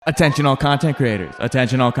Attention all content creators.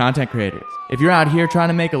 Attention all content creators. If you're out here trying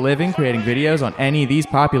to make a living creating videos on any of these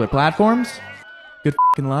popular platforms, good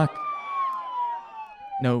fucking luck.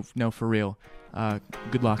 No, for real.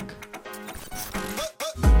 Good luck.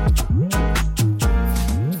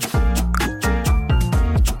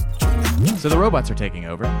 So the robots are taking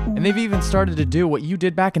over, and they've even started to do what you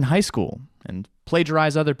did back in high school and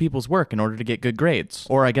plagiarize other people's work in order to get good grades.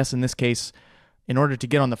 Or I guess in this case, in order to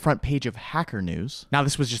get on the front page of Hacker News. Now,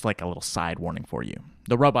 this was just like a little side warning for you.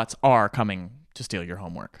 The robots are coming to steal your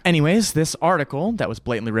homework. Anyways, this article that was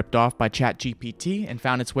blatantly ripped off by ChatGPT and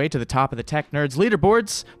found its way to the top of the tech nerds'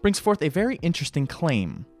 leaderboards brings forth a very interesting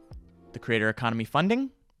claim. The creator economy funding?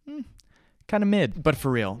 Kind of mid. But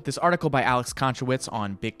for real, this article by Alex Konchowitz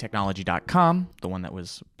on bigtechnology.com, the one that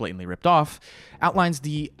was blatantly ripped off, outlines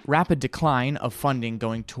the rapid decline of funding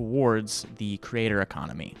going towards the creator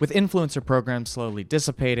economy. With influencer programs slowly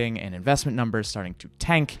dissipating and investment numbers starting to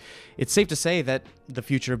tank, it's safe to say that the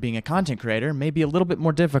future of being a content creator may be a little bit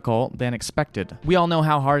more difficult than expected. We all know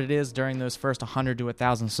how hard it is during those first 100 to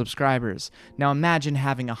 1,000 subscribers. Now imagine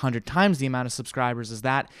having 100 times the amount of subscribers as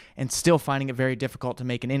that and still finding it very difficult to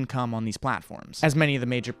make an income on these platforms. As many of the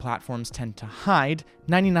major platforms tend to hide,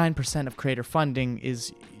 99% of creator funding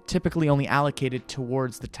is typically only allocated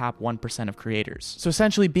towards the top 1% of creators. So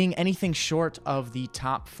essentially being anything short of the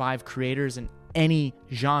top 5 creators in any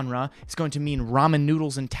genre is going to mean ramen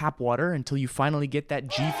noodles and tap water until you finally get that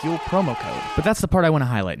G Fuel promo code. But that's the part I want to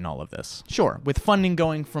highlight in all of this. Sure, with funding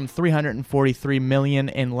going from $343 million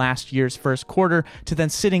in last year's first quarter to then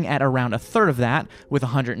sitting at around a third of that with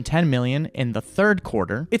 $110 million in the third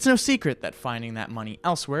quarter, it's no secret that finding that money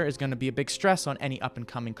elsewhere is going to be a big stress on any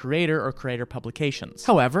up-and-coming creator or creator publications.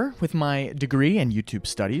 However, with my degree in YouTube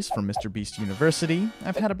studies from Mr. Beast University,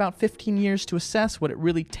 I've had about 15 years to assess what it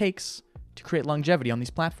really takes to create longevity on these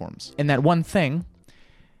platforms. And that one thing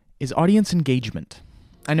is audience engagement.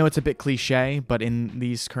 I know it's a bit cliche, but in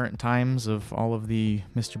these current times of all of the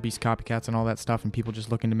Mr. Beast copycats and all that stuff and people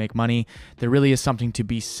just looking to make money, there really is something to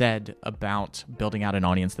be said about building out an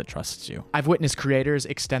audience that trusts you. I've witnessed creators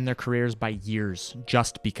extend their careers by years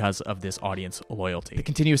just because of this audience loyalty. The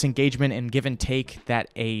continuous engagement and give and take that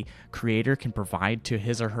a creator can provide to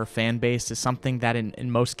his or her fan base is something that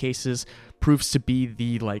in most cases proves to be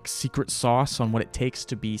the secret sauce on what it takes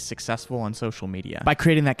to be successful on social media. By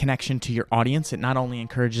creating that connection to your audience, it not only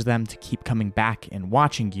encourages them to keep coming back and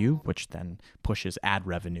watching you, which then pushes ad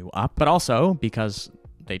revenue up, but also because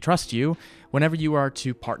they trust you, whenever you are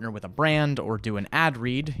to partner with a brand or do an ad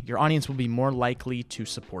read, your audience will be more likely to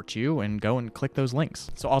support you and go and click those links.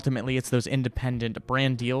 So ultimately, it's those independent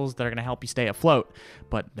brand deals that are going to help you stay afloat.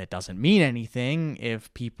 But that doesn't mean anything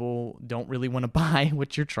if people don't really want to buy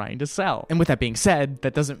what you're trying to sell. And with that being said,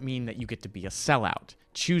 that doesn't mean that you get to be a sellout.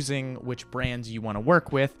 Choosing which brands you want to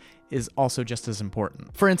work with is also just as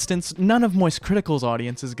important. For instance, none of Moist Critical's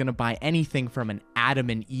audience is going to buy anything from an Adam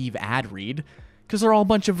and Eve ad read, because they're all a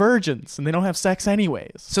bunch of virgins and they don't have sex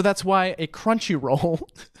anyways. So that's why a Crunchyroll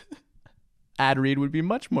ad read would be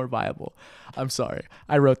much more viable. I'm sorry.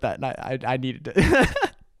 I wrote that and I needed to.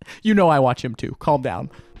 You know I watch him too. Calm down.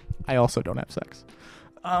 I also don't have sex.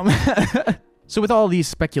 So with all these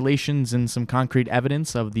speculations and some concrete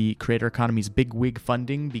evidence of the creator economy's bigwig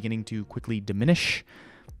funding beginning to quickly diminish,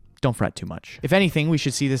 don't fret too much. If anything, we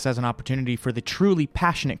should see this as an opportunity for the truly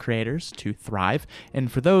passionate creators to thrive,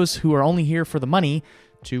 and for those who are only here for the money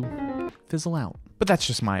to fizzle out. But that's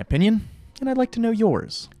just my opinion, and I'd like to know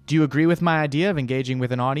yours. Do you agree with my idea of engaging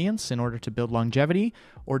with an audience in order to build longevity,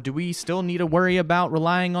 or do we still need to worry about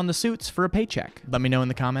relying on the suits for a paycheck? Let me know in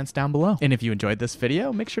the comments down below. And if you enjoyed this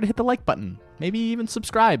video, make sure to hit the like button. Maybe even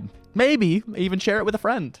subscribe. Maybe even share it with a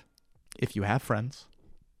friend, if you have friends.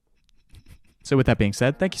 So with that being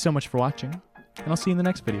said, thank you so much for watching, and I'll see you in the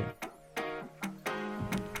next video.